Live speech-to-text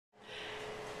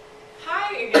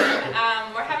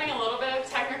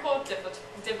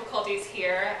difficulties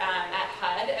here at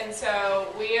HUD, and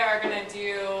so we are going to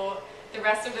do the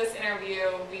rest of this interview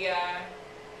via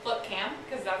flip cam,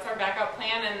 because that's our backup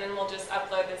plan, and then we'll just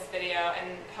upload this video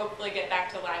and hopefully get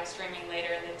back to live streaming later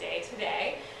in the day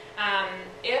today.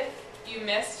 If you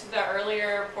missed the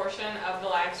earlier portion of the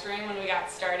live stream when we got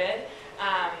started,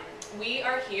 we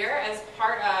are here as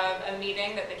part of a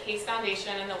meeting that the Case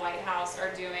Foundation and the White House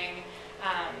are doing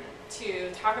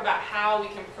to talk about how we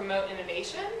can promote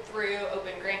innovation through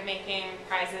open grant making,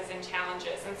 prizes, and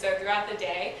challenges. And so throughout the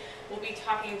day, we'll be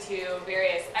talking to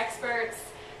various experts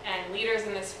and leaders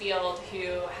in this field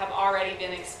who have already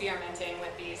been experimenting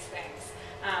with these things.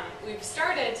 We've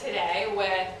started today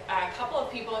with a couple of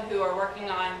people who are working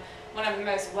on one of the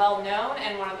most well-known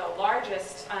and one of the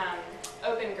largest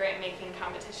open grant-making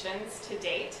competitions to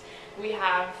date. We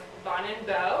have Bonin,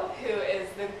 who is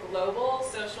the global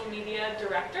social media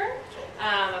director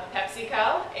of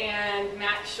PepsiCo, and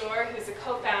Matt Schorr, who's a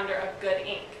co-founder of Good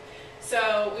Inc.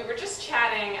 So we were just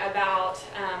chatting about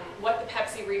what the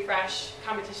Pepsi Refresh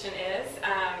competition is.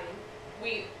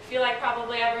 We feel like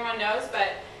probably everyone knows, but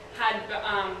had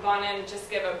Bonin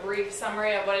just give a brief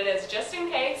summary of what it is, just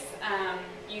in case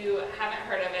you haven't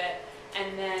heard of it,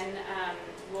 and then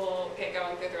we'll get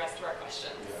going through the rest of our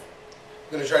questions. Yeah.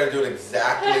 I'm going to try to do it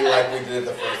exactly like we did it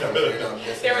the first time.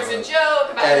 There was a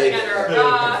joke about living under a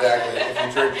rock. Exactly. If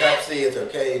you drink Pepsi, it's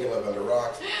okay. You can live under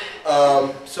rocks.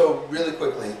 So really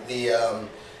quickly,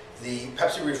 the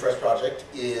Pepsi Refresh project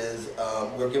is,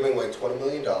 we're giving away $20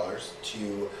 million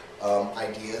to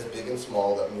ideas, big and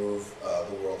small, that move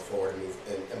the world forward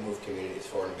and move communities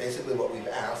forward. And basically what we've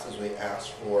asked is we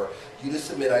asked for you to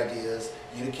submit ideas,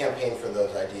 you to campaign for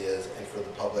those ideas, and for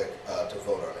the public to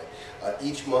vote on it.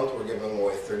 Each month we're giving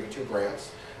away 32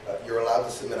 grants. You're allowed to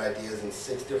submit ideas in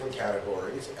 6 different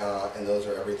categories, and those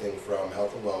are everything from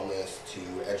health and wellness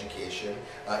to education,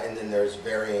 and then there's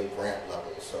varying grant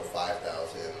levels, so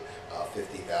 5,000,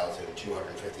 50,000,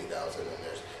 250,000, and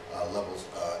there's levels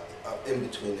in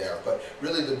between there. But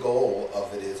really the goal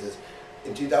of it is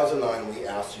in 2009 we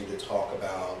asked you to talk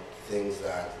about things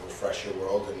that refresh your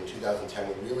world, and in 2010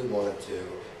 we really wanted to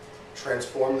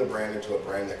transform the brand into a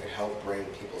brand that could help bring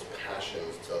people's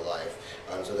passions to life,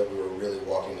 so that we were really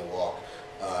walking the walk.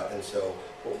 And so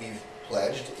what we've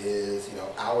pledged is,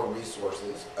 our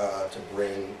resources to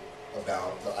bring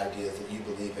about the ideas that you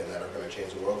believe in that are going to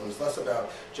change the world. And it's less about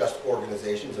just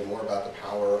organizations and more about the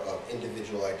power of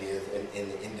individual ideas and in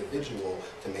the individual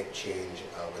to make change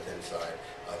within inside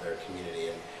their community.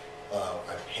 And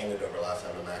I've handed over last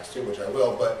time to Max too, which I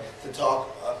will, but to talk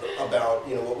about,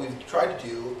 what we've tried to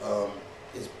do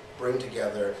is bring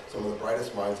together some of the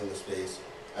brightest minds in the space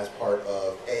as part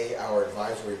of A, our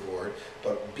advisory board,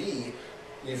 but B,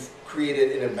 we've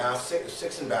created an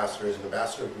 6 ambassadors, an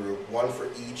ambassador group, one for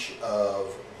each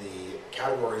of the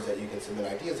categories that you can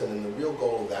submit ideas in. And the real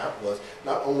goal of that was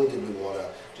not only did we want to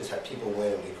just have people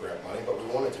win and we grant money, but we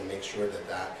wanted to make sure that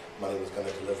that money was going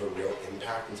to deliver real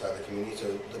impact inside the community. So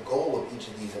the goal of each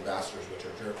of these ambassadors, which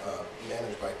are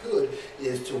managed by Good,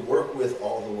 is to work with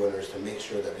all the winners to make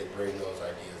sure that they bring those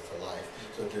ideas to life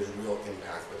so that there's real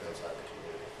impact within inside the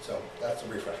community. So that's the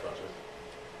Refresh project.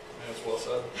 That's well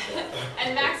said.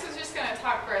 And Max was just going to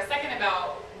talk for a second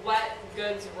about what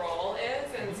Good's role is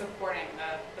in supporting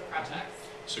the projects.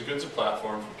 So Good's a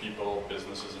platform for people,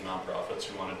 businesses, and nonprofits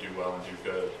who want to do well and do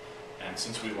good. And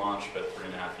since we launched about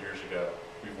 3.5 years ago,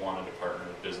 we've wanted to partner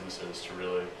with businesses to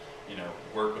really,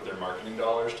 work with their marketing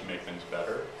dollars to make things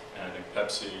better. And I think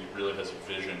Pepsi really has a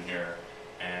vision here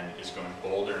and is going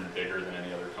bolder and bigger than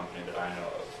any other company that I know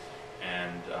of.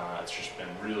 And it's just been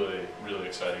really, really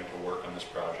exciting to work on this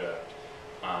project.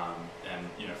 And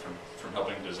from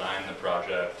helping design the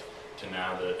project to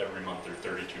now that every month there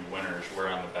are 32 winners, we're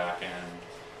on the back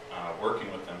end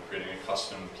working with them, creating a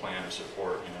custom plan of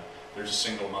support. There's a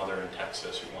single mother in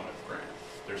Texas who wanted a grant.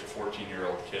 There's a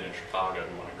 14-year-old kid in Chicago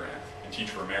who won a grant, and Teach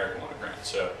for America won a grant.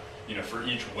 So, for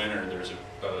each winner, there's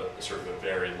a sort of a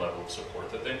varied level of support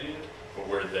that they need, but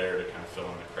we're there to kind of fill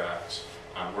in the cracks.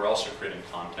 We're also creating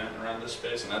content around this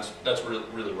space, and that's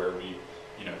really where we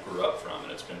grew up from,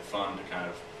 and it's been fun to kind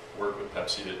of work with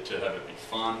Pepsi to have it be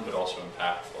fun but also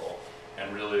impactful.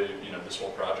 And really, this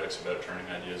whole project's about turning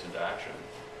ideas into action,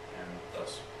 and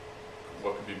that's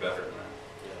what could be better than that.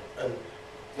 Yeah. And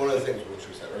one of the things which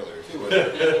we said earlier too,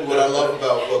 what I love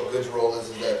about what Good's role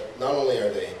is that not only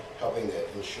are they helping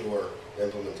to ensure the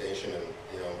implementation and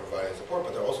providing support,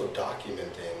 but they're also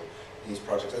documenting these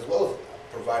projects as well as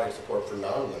providing support for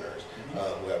non-winners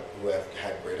who have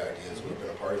had great ideas, who have been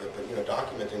a part of it, but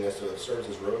documenting this so it serves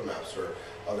as roadmaps for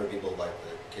other people like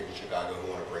the kid in Chicago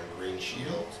who want to bring green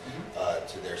windshields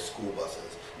to their school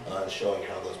buses, showing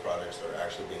how those projects are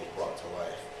actually being brought to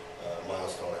life,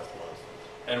 milestone after milestone.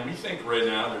 And we think right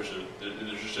now there's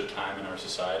just a time in our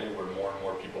society where more and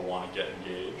more people want to get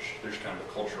engaged. There's kind of a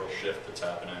cultural shift that's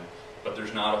happening, but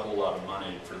there's not a whole lot of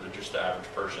money for just the average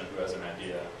person who has an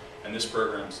idea. And this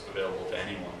program's available to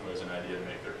anyone who has an idea to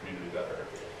make their community better.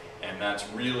 And that's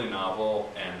really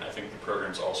novel, and I think the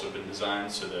program's also been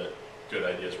designed so that good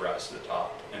ideas rise to the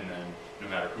top, and then no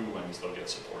matter who wins, they'll get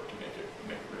support to make it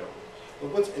real.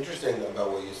 Well, what's interesting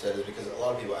about what you said is because a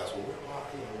lot of people ask, well,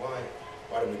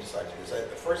 why did we decide to do this?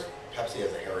 At first, Pepsi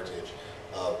has a heritage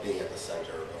of being at the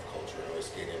center of culture and always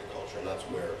skating into culture, and that's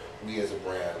where we as a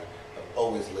brand have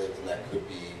always lived, and that could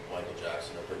be Michael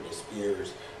Jackson or Britney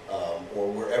Spears, or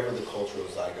wherever the cultural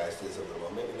zeitgeist is of the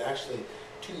moment. And actually,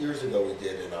 2 years ago, we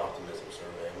did an optimism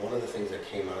survey, and one of the things that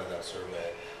came out of that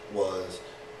survey was,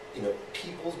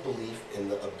 people's belief in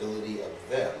the ability of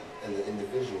them and the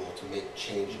individual to make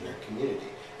change in their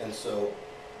community. And so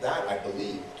that, I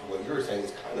believe, to what you were saying,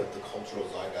 is kind of the cultural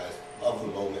zeitgeist of the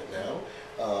moment now,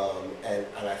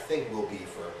 and I think will be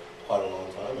for quite a long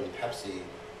time. And Pepsi,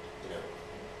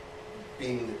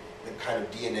 being the kind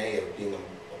of DNA of being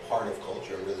a part of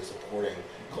culture and really supporting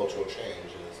cultural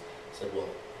change, is said, well,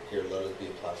 here, let us be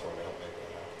a platform to help make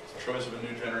that happen. So. Choice of a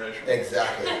new generation.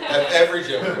 Exactly. Every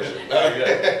generation.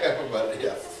 But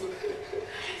yes.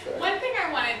 One thing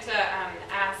I wanted to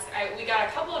ask, we got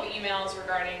a couple of emails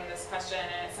regarding this question,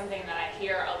 and it's something that I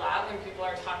hear a lot when people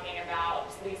are talking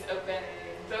about these open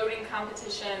voting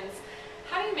competitions.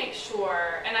 How do you make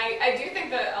sure, and I do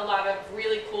think that a lot of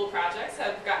really cool projects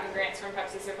have gotten grants from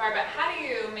Pepsi so far, but how do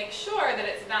you make sure that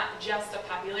it's not just a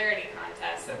popularity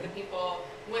contest, that the people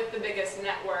with the biggest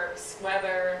networks,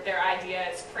 whether their idea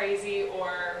is crazy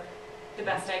or the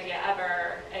best idea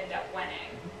ever, end up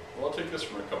winning? Well, I'll take this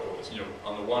from a couple of ways.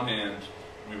 On the one hand,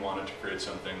 we wanted to create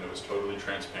something that was totally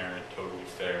transparent, totally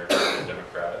fair, and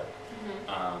democratic.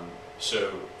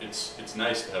 So it's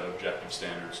nice to have objective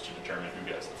standards to determine who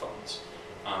gets the funds.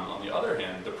 On the other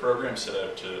hand, the program set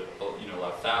out to allow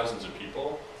thousands of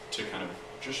people to kind of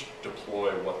just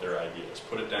deploy what their idea is,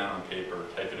 put it down on paper,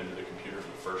 type it into the computer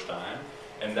for the first time,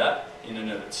 and that in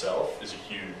and of itself is a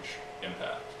huge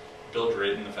impact. Bill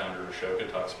Drayton, the founder of Ashoka,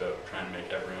 talks about trying to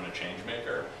make everyone a change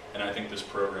maker, and I think this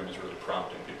program is really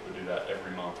prompting people to do that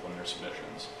every month when there's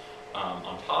submissions.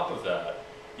 On top of that,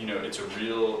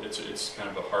 it's kind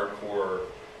of a hardcore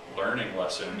learning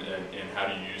lesson in how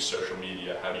to use social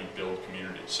media, how do you build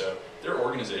community. So there are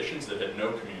organizations that had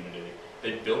no community,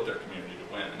 they built their community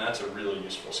to win, and that's a really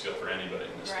useful skill for anybody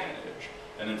in this day and age.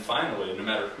 And then finally, no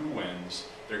matter who wins,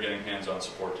 they're getting hands-on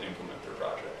support to implement their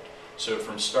project. So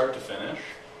from start to finish,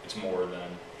 it's more than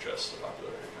just the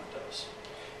popularity contest.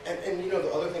 And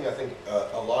the other thing I think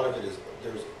a lot of it is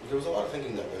there was a lot of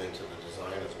thinking that went into the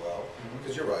design as well,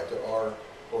 because you're right, there are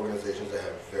organizations that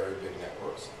have very big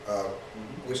networks,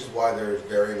 which is why there's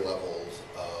varying levels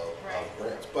of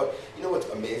grants. But what's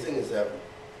amazing is that,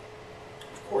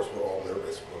 of course, we're all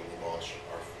nervous when we launch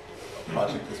a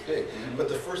project this big. But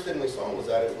the first thing we saw was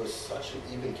that it was such an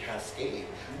even cascade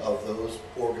of those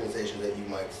organizations that you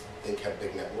might think have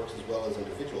big networks as well as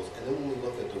individuals. And then when we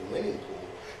looked at the winning pool,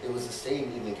 it was the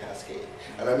same even cascade.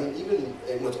 And I mean,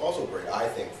 and what's also great, I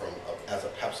think, as a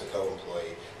PepsiCo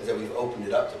employee, is that we've opened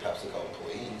it up to PepsiCo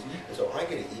employees. And so I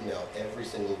get an email every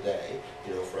single day,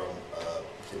 from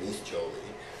Denise Jolie,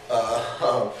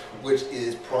 which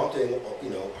is prompting,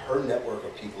 her network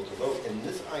of people to vote. And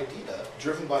this idea,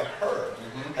 driven by her,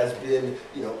 has been,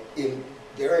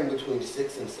 varying between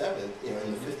 6th and 7th,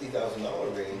 in the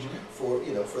 $50,000 range for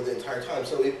the entire time.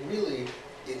 So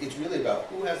it's really about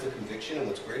who has the conviction, and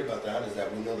what's great about that is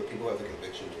that we know the people who have the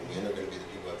conviction to win are going to be the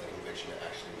people who have the conviction to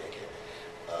actually make it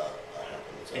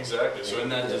happen. So, exactly. So in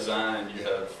that design,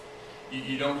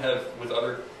 you don't have, with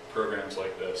other programs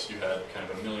like this, you had kind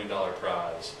of $1 million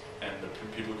prize, and the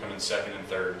people who come in second and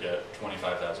third get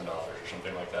 $25,000 or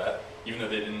something like that, even though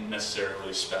they didn't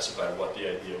necessarily specify what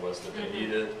the idea was that they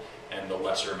needed, and the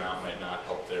lesser amount might not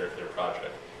help their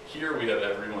project. Here we have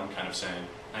everyone kind of saying,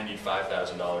 I need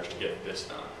 $5,000 to get this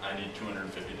done. I need $250,000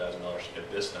 to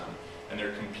get this done. And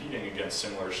they're competing against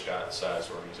similar size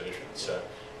organizations. So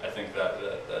I think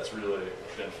that's really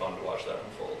been fun to watch that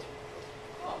unfold.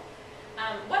 Cool.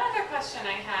 One other question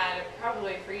I had,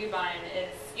 probably for you, Bonin,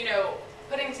 is,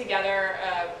 putting together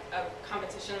a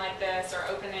competition like this, or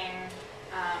opening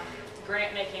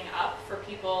grant making up for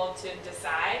people to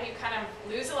decide, you kind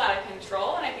of lose a lot of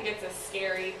control, and I think it's a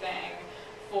scary thing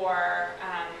for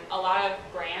a lot of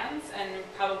brands, and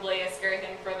probably a scary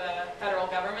thing for the federal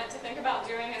government to think about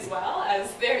doing as well,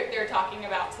 as they're talking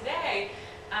about today.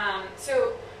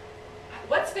 So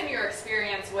what's been your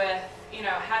experience with,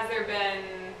 has there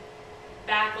been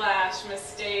backlash,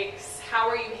 mistakes? How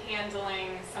are you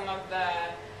handling some of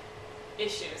the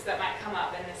issues that might come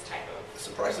up in this type of...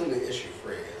 Surprisingly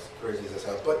issue-free, as crazy as it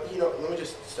sounds. But, let me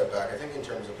just step back. I think in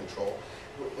terms of control,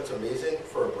 what's amazing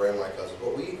for a brand like us is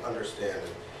what we understand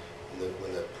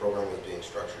when the program was being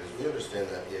structured is we understand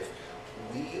that if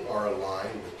we are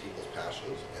aligned with people's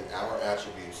passions and our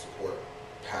attributes support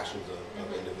passions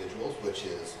of individuals, which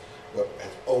is what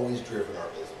has always driven our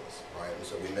business, right? And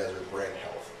so we measure brand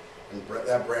health. And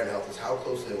that brand health is how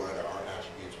closely aligned are our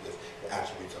attributes with the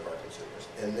attributes of our consumers.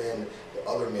 And then the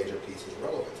other major piece is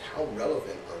relevance. How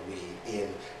relevant are we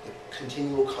in the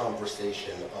continual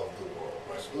conversation of the world,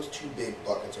 right? So those two big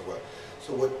buckets are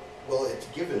well, it's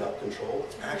given up control.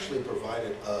 It's actually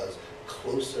provided us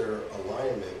closer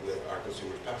alignment with our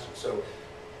consumers' passions. So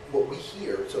what we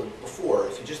hear, so before,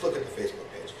 if you just look at the Facebook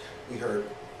page, we heard,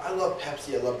 I love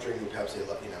Pepsi, I love drinking Pepsi, I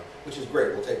love, which is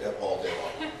great. We'll take that all day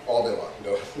long. All day long.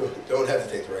 Don't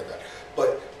hesitate to write that.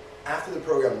 But after the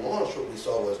program launched, what we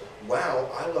saw was, wow,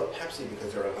 I love Pepsi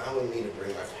because they're allowing me to bring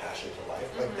my passion to life.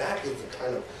 Like that is the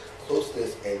kind of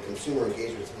closeness and consumer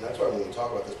engagement. And that's why when we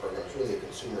talk about this program, it's really a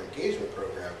consumer engagement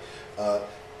program,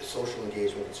 social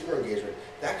engagement, consumer engagement.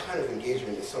 That kind of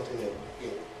engagement is something that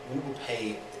we will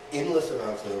pay endless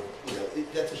amounts of,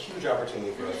 that's a huge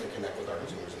opportunity for us to connect with our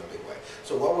consumers in a big way.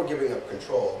 So while we're giving up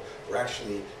control, we're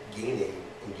actually gaining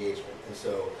engagement. And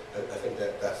so I think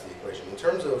that's the equation. In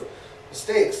terms of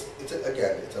mistakes, it's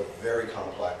a very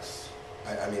complex,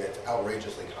 I mean, it's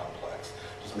outrageously complex.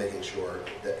 Just making sure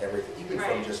that everything, even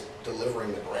from just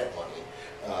delivering the grant money,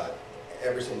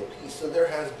 every single piece. So there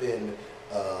has been,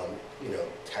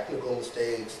 technical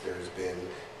mistakes. There's been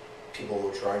people who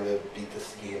are trying to beat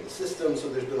this game in the system. So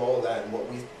there's been all of that. And what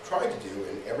we've tried to do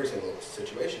in every single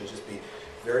situation is just be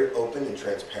very open and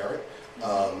transparent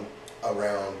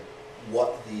around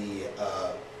what the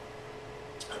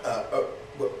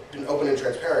been open and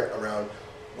transparent around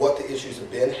what the issues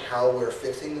have been, how we're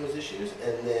fixing those issues,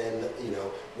 and then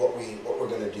what we're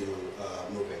going to do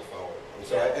moving forward. And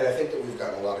so I think that we've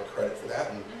gotten a lot of credit for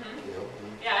that. And,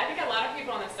 Yeah, I think a lot of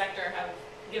people in the sector have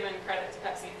given credit to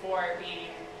Pepsi for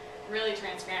being really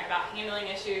transparent about handling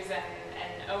issues and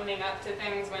owning up to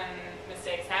things when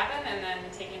mistakes happen, and then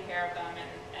taking care of them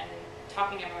and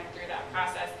talking everyone through that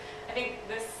process. I think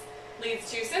this leads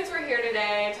to, since we're here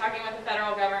today talking with the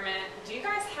federal government, do you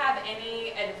guys have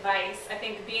any advice? I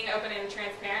think being open and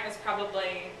transparent is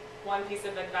probably one piece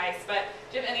of advice, but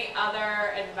do you have any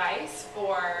other advice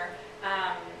for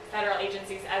federal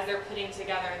agencies as they're putting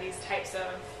together these types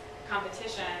of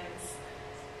competitions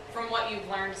from what you've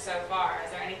learned so far?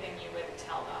 Is there anything you would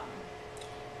tell them?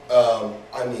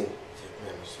 I mean,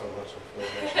 man, there's so much.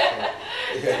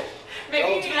 Maybe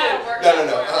you need to work on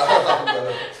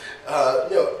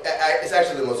No, it's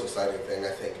actually the most exciting thing, I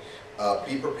think.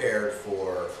 Be prepared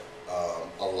for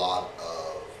a lot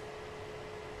of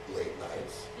late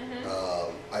nights.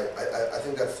 I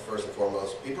think that's the first and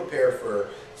foremost. Be prepared for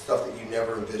stuff that you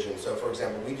never envisioned. So, for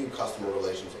example, we do customer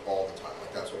relations all the time.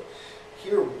 Like that's what.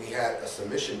 Here we had a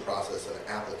submission process and an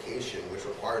application which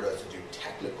required us to do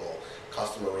technical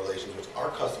customer relations, which our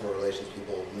customer relations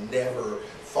people never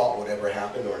thought would ever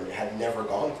happen or had never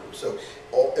gone through. So,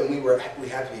 we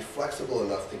had to be flexible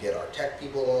enough to get our tech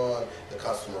people on, the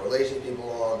customer relations people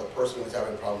on, the person who was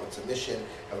having a problem with submission,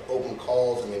 have open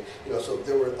calls. I mean, so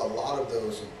there were a lot of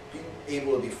those. Being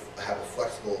able to have a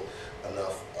flexible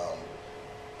enough,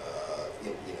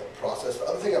 process. The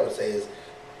other thing I would say is,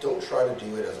 don't try to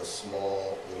do it as a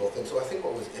small little thing. So I think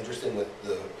what was interesting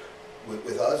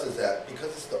with us is that because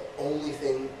it's the only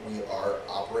thing we are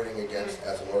operating against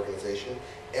as an organization,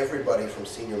 everybody from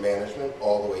senior management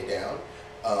all the way down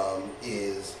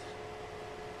is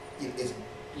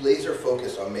laser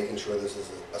focused on making sure this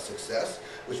is a success,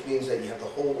 which means that you have the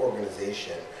whole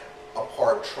organization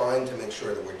apart trying to make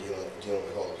sure that we're dealing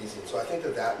with all the pieces. So I think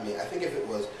I think if it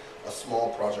was a small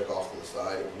project off to the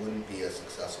side, it wouldn't be as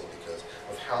successful because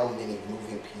of how many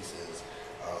moving pieces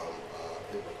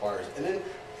it requires. And then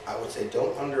I would say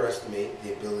don't underestimate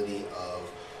the ability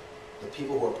of the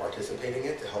people who are participating in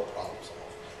it to help problem solve.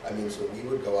 I mean, so we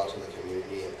would go out to the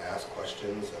community and ask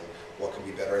questions and what could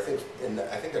be better. I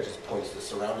think that just points to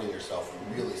surrounding yourself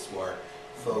with really smart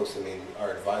folks. I mean,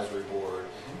 our advisory board,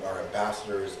 our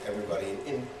ambassadors, everybody.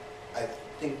 And I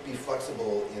think be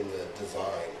flexible in the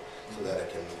design so that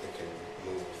it can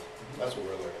move. That's what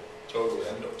we're learning. Totally.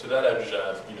 And to that edge,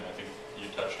 I think you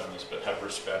touched on this, but have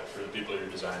respect for the people you're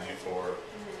designing it for.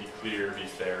 Be clear, be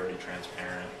fair, be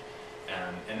transparent.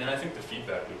 And then I think the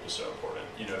feedback loop is so important.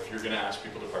 If you're going to ask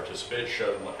people to participate,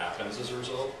 show them what happens as a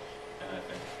result. And I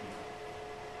think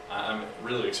I'm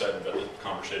really excited about the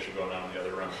conversation going on in the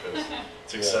other room because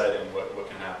it's exciting what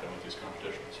can happen with these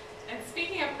competitions. And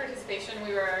speaking of participation,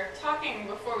 we were talking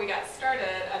before we got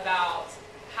started about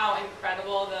how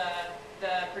incredible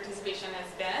the participation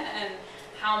has been and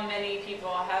how many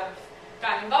people have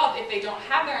gotten involved if they don't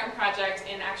have their own project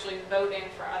in actually voting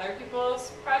for other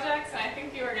people's projects. And I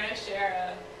think you were going to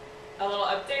share a little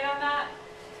update on that.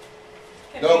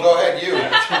 No, go ahead, you.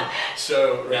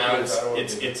 So now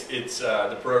it's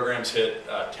the program's hit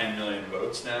 10 million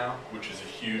votes now, which is a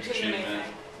huge achievement,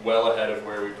 amazing. Well ahead of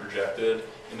where we projected.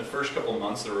 In the first couple of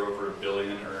months, there were over 1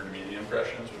 billion earned media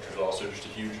impressions, which was also just a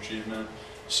huge achievement.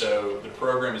 So the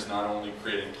program is not only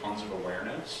creating tons of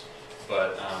awareness,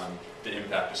 but the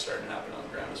impact is starting to happen on the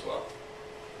ground as well.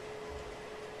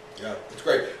 Yeah, it's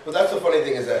great. But that's the funny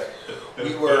thing is that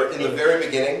we were in the very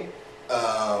beginning.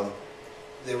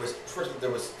 There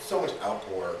was so much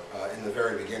outpour in the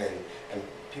very beginning, and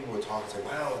people would talk and say,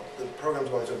 "Wow, the program's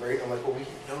going so great." I'm like, "Well, we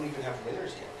don't even have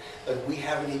winners yet. Like, we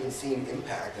haven't even seen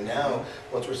impact." And now,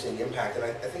 once we're seeing impact, and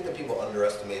I think that people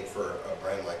underestimate for a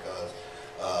brand like us,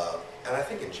 and I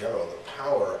think in general, the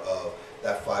power of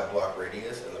that 5-block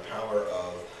radius and the power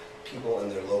of people in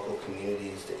their local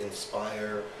communities to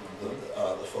inspire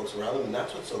the folks around them. And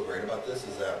that's what's so great about this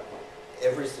is that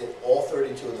all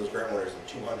 32 of those grant winners and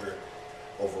 200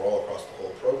 overall across the whole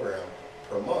program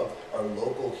per month are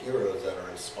local heroes that are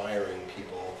inspiring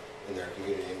people in their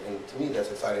community. And to me, that's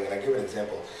exciting. And I give an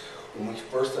example. When we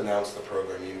first announced the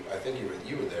program, I think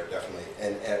you were there definitely,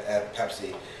 and at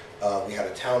Pepsi, we had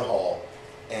a town hall.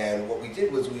 And what we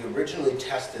did was we originally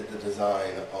tested the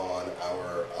design on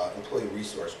our employee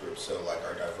resource groups, so like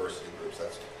our diversity groups,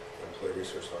 that's what employee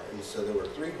resource are. And so there were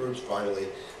 3 groups finally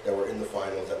that were in the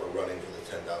finals that were running for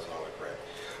the $10,000 grant.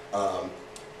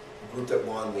 The group that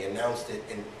won, we announced it,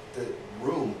 and the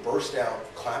room burst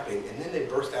out clapping, and then they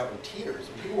burst out in tears.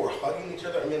 And people were hugging each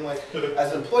other. I mean, like,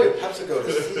 as an employee of PepsiCo,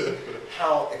 to see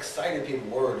how excited people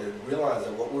were to realize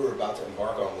that what we were about to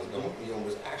embark on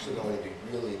was actually going to be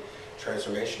really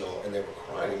transformational, and they were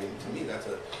crying. I mean, to me,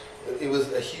 it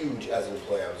was a huge, as an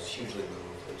employee, I was hugely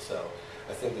moved, and so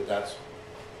I think that that's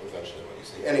eventually what you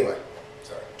see. Anyway,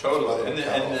 sorry. Totally,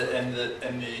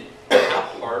 and how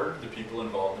hard the people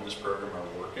involved in this program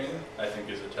are working, I think,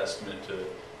 is a testament to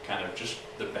kind of just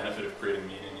the benefit of creating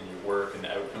meaning in your work and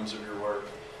the outcomes of your work.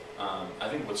 I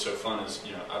think what's so fun is,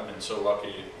 I've been so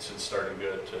lucky since starting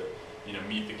Good to,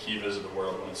 meet the Kivas of the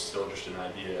world when it's still just an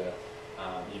idea.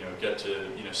 Get to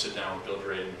sit down with Bill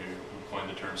Drayton, who coined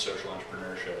the term social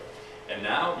entrepreneurship. And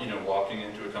now, walking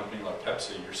into a company like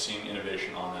Pepsi, you're seeing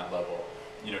innovation on that level.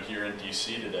 Here in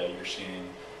DC today, you're seeing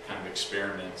kind of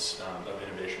experiments of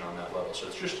innovation on that level. So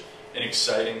it's just an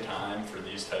exciting time for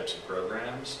these types of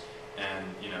programs. And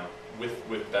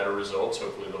with better results,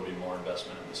 hopefully there'll be more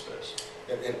investment in this space.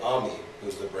 And Ami,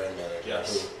 who's the brand manager,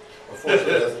 yes. who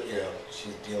unfortunately doesn't,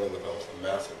 she's dealing with a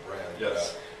massive brand.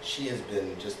 Yes. She has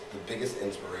been just the biggest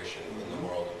inspiration in the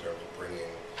world in terms of bringing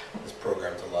this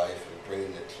program to life and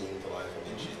bringing the team to life. I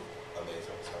mean, she's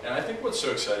amazing. So. And I think what's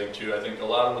so exciting too, I think a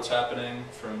lot of what's happening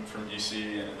from DC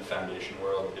and in the foundation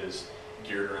world is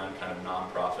geared around kind of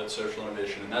nonprofit social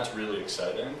innovation, and that's really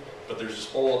exciting. But there's this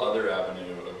whole other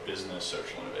avenue of business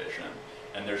social innovation,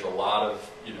 and there's a lot of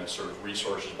sort of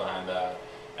resources behind that,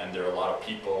 and there are a lot of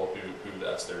people who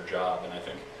that's their job. And I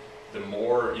think the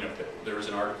more, there was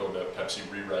an article about Pepsi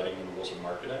rewriting the rules of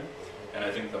marketing, and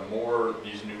I think the more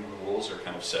these new rules are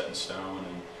kind of set in stone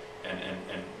and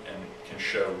can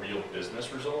show real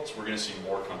business results, we're going to see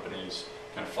more companies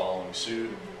kind of following suit.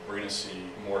 We're going to see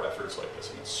more efforts like this,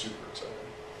 and it's super exciting.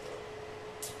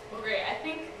 Well, great. I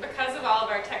think because of all of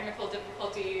our technical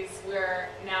difficulties, we're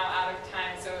now out of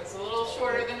time, so it's a little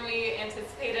shorter than we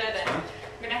anticipated, and I'm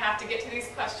going to have to get to these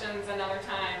questions another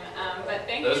time. But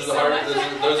thank you so much.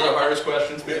 Those are the hardest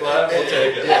questions people have. We'll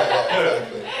take it. Yeah,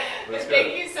 exactly.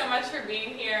 Thank you so much for being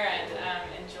here, and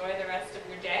enjoy the rest of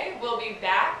your day. We'll be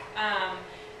back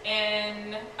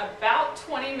in about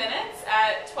 20 minutes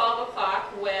at 12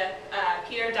 o'clock with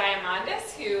Peter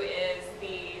Diamandis, who is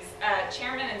the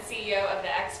Chairman and CEO of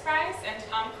the X Prize, and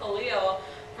Tom Khalil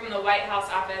from the White House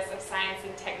Office of Science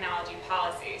and Technology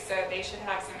Policy. So they should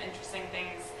have some interesting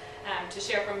things to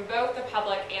share from both the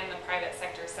public and the private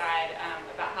sector side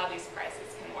about how these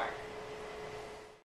prizes can work.